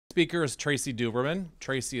Speaker is Tracy Duberman.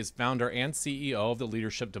 Tracy is founder and CEO of the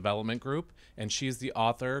Leadership Development Group, and she's the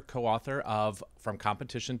co-author of From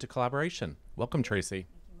Competition to Collaboration. Welcome, Tracy.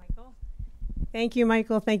 Thank you,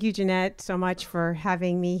 Michael. Thank you, Jeanette, so much for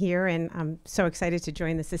having me here. And I'm so excited to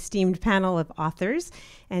join this esteemed panel of authors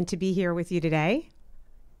and to be here with you today.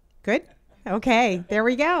 Good? Okay, there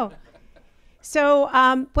we go. So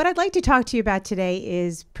what I'd like to talk to you about today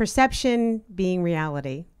is perception being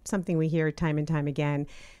reality, something we hear time and time again.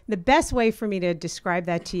 The best way for me to describe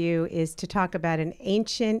that to you is to talk about an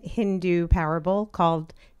ancient Hindu parable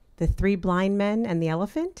called The Three Blind Men and the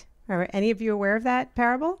Elephant. Are any of you aware of that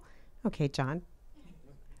parable? Okay, John.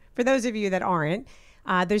 For those of you that aren't,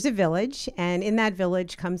 there's a village, and in that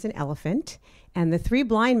village comes an elephant, and the three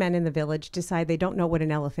blind men in the village decide they don't know what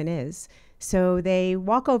an elephant is. So they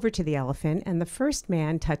walk over to the elephant, and the first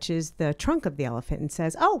man touches the trunk of the elephant and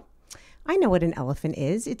says, "Oh, I know what an elephant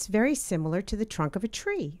is. It's very similar to the trunk of a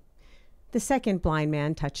tree." The second blind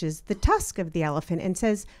man touches the tusk of the elephant and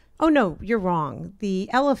says, "Oh no, you're wrong. The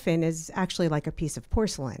elephant is actually like a piece of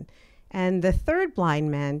porcelain." And the third blind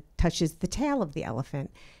man touches the tail of the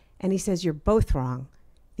elephant and he says, "You're both wrong.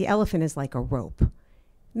 The elephant is like a rope."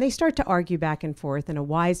 And they start to argue back and forth, and a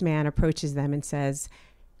wise man approaches them and says,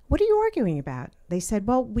 "What are you arguing about?" They said,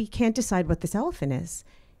 "Well, we can't decide what this elephant is."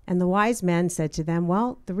 And the wise man said to them,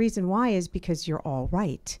 "Well, the reason why is because you're all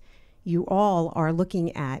right. You all are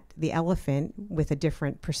looking at the elephant with a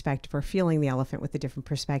different perspective, or feeling the elephant with a different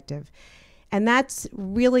perspective." And that's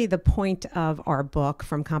really the point of our book,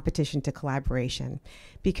 From Competition to Collaboration,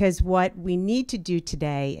 because what we need to do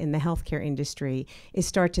today in the healthcare industry is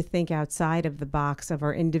start to think outside of the box of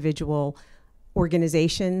our individual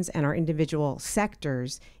organizations and our individual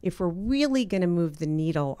sectors if we're really going to move the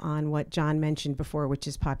needle on what John mentioned before, which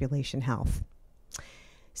is population health.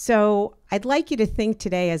 So I'd like you to think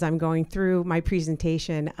today, as I'm going through my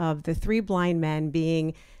presentation, of the three blind men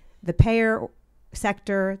being the payer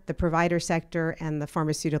sector, the provider sector, and the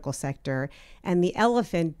pharmaceutical sector, and the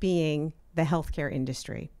elephant being the healthcare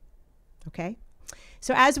industry. Okay?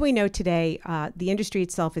 So as we know today, the industry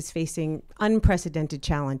itself is facing unprecedented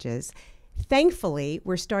challenges. Thankfully,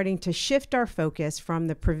 we're starting to shift our focus from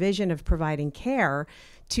the provision of providing care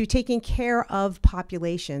to taking care of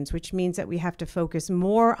populations, which means that we have to focus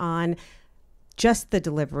more on just the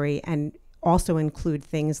delivery and also include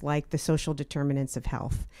things like the social determinants of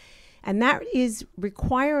health. And that is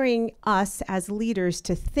requiring us as leaders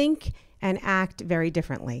to think and act very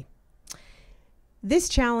differently. This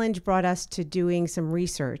challenge brought us to doing some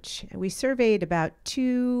research. We surveyed about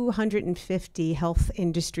 250 health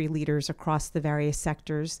industry leaders across the various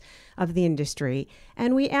sectors of the industry,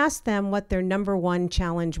 and we asked them what their number one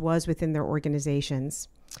challenge was within their organizations.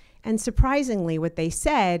 And surprisingly, what they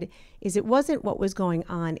said is it wasn't what was going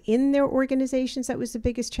on in their organizations that was the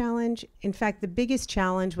biggest challenge. In fact, the biggest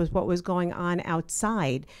challenge was what was going on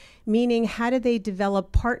outside, meaning how do they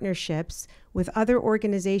develop partnerships with other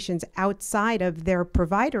organizations outside of their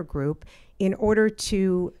provider group in order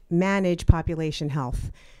to manage population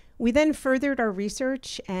health. We then furthered our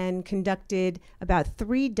research and conducted about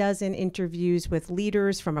 36 interviews with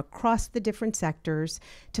leaders from across the different sectors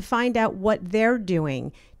to find out what they're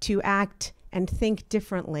doing to act and think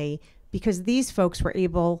differently, because these folks were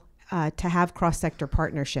able to have cross-sector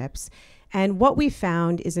partnerships. And what we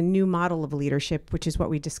found is a new model of leadership, which is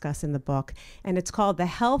what we discuss in the book, and it's called the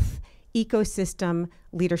Health Ecosystem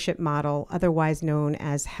Leadership Model, otherwise known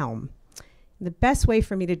as HELM. The best way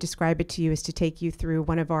for me to describe it to you is to take you through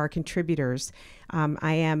one of our contributors.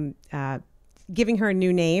 I am giving her a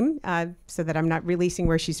new name so that I'm not releasing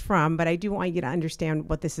where she's from, but I do want you to understand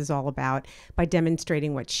what this is all about by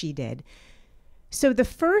demonstrating what she did. So the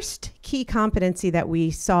first key competency that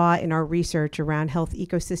we saw in our research around health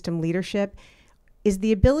ecosystem leadership is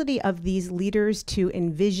the ability of these leaders to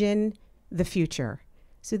envision the future.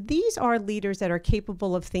 So these are leaders that are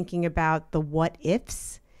capable of thinking about the what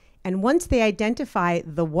ifs. And once they identify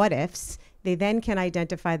the what ifs, they then can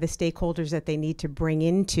identify the stakeholders that they need to bring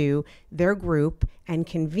into their group and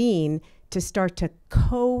convene to start to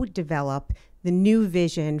co-develop the new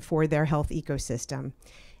vision for their health ecosystem.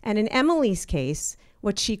 And in Emily's case,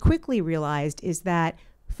 what she quickly realized is that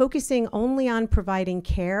focusing only on providing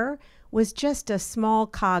care was just a small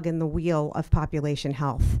cog in the wheel of population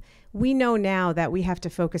health. We know now that we have to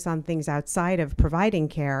focus on things outside of providing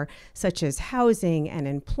care, such as housing and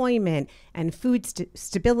employment and food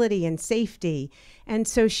stability and safety. And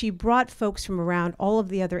so she brought folks from around all of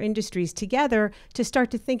the other industries together to start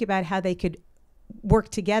to think about how they could work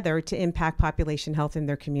together to impact population health in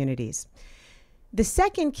their communities. The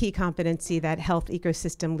second key competency that health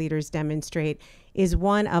ecosystem leaders demonstrate is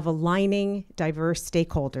one of aligning diverse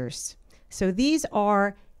stakeholders. So these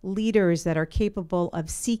are leaders that are capable of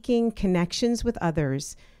seeking connections with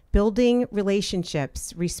others, building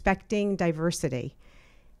relationships, respecting diversity.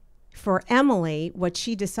 For Emily, what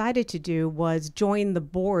she decided to do was join the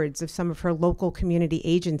boards of some of her local community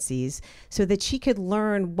agencies so that she could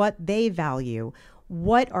learn what they value.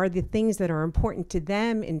 What are the things that are important to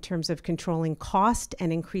them in terms of controlling cost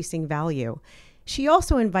and increasing value? She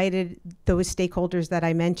also invited those stakeholders that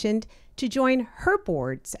I mentioned to join her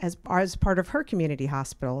boards as part of her community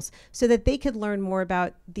hospitals so that they could learn more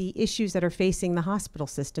about the issues that are facing the hospital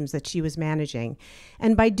systems that she was managing.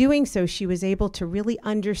 And by doing so, she was able to really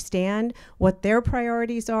understand what their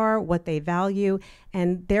priorities are, what they value,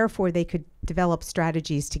 and therefore they could develop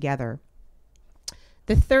strategies together.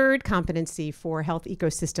 The third competency for health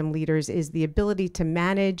ecosystem leaders is the ability to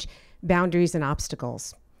manage boundaries and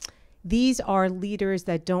obstacles. These are leaders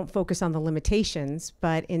that don't focus on the limitations,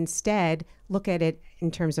 but instead look at it in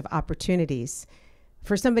terms of opportunities.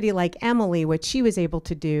 For somebody like Emily, what she was able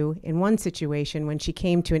to do in one situation when she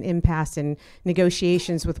came to an impasse in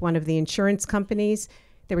negotiations with one of the insurance companies,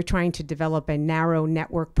 they were trying to develop a narrow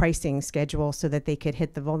network pricing schedule so that they could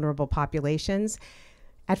hit the vulnerable populations.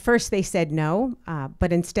 At first they said no,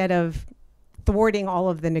 but instead of thwarting all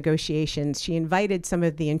of the negotiations, she invited some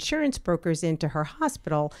of the insurance brokers into her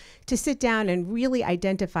hospital to sit down and really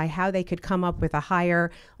identify how they could come up with a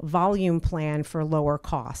higher volume plan for lower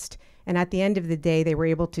cost. And at the end of the day, they were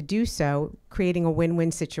able to do so, creating a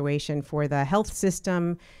win-win situation for the health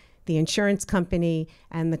system, the insurance company,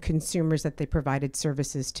 and the consumers that they provided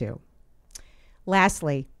services to.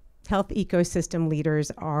 Lastly, health ecosystem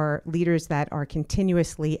leaders are leaders that are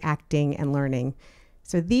continuously acting and learning.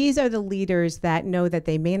 So these are the leaders that know that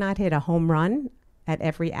they may not hit a home run at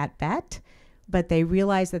every at-bat, but they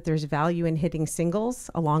realize that there's value in hitting singles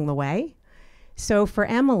along the way. So for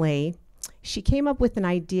Emily, she came up with an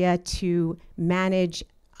idea to manage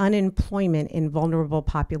unemployment in vulnerable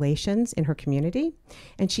populations in her community.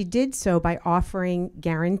 And she did so by offering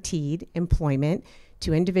guaranteed employment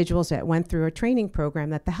to individuals that went through a training program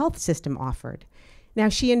that the health system offered. Now,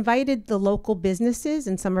 she invited the local businesses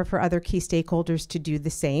and some of her other key stakeholders to do the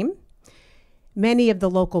same. Many of the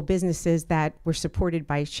local businesses that were supported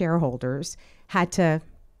by shareholders had to,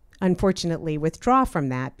 unfortunately, withdraw from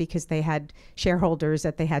that because they had shareholders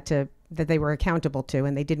that they were accountable to,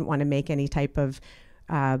 and they didn't want to make any type of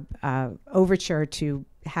overture to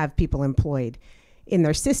have people employed in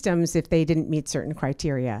their systems if they didn't meet certain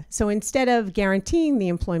criteria. So instead of guaranteeing the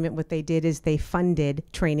employment, what they did is they funded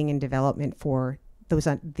training and development for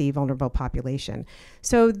the vulnerable population.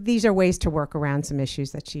 So these are ways to work around some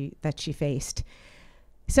issues that she faced.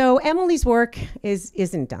 So Emily's work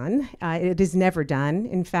isn't done. It is never done.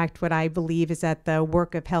 In fact, what I believe is that the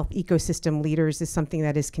work of health ecosystem leaders is something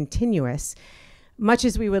that is continuous. Much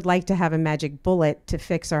as we would like to have a magic bullet to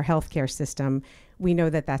fix our healthcare system, we know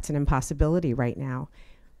that that's an impossibility right now.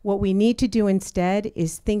 What we need to do instead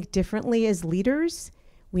is think differently as leaders.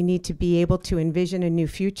 We need to be able to envision a new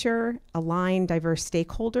future, align diverse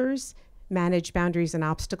stakeholders, manage boundaries and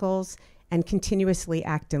obstacles, and continuously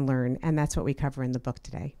act and learn. And that's what we cover in the book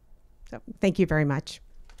today. So thank you very much.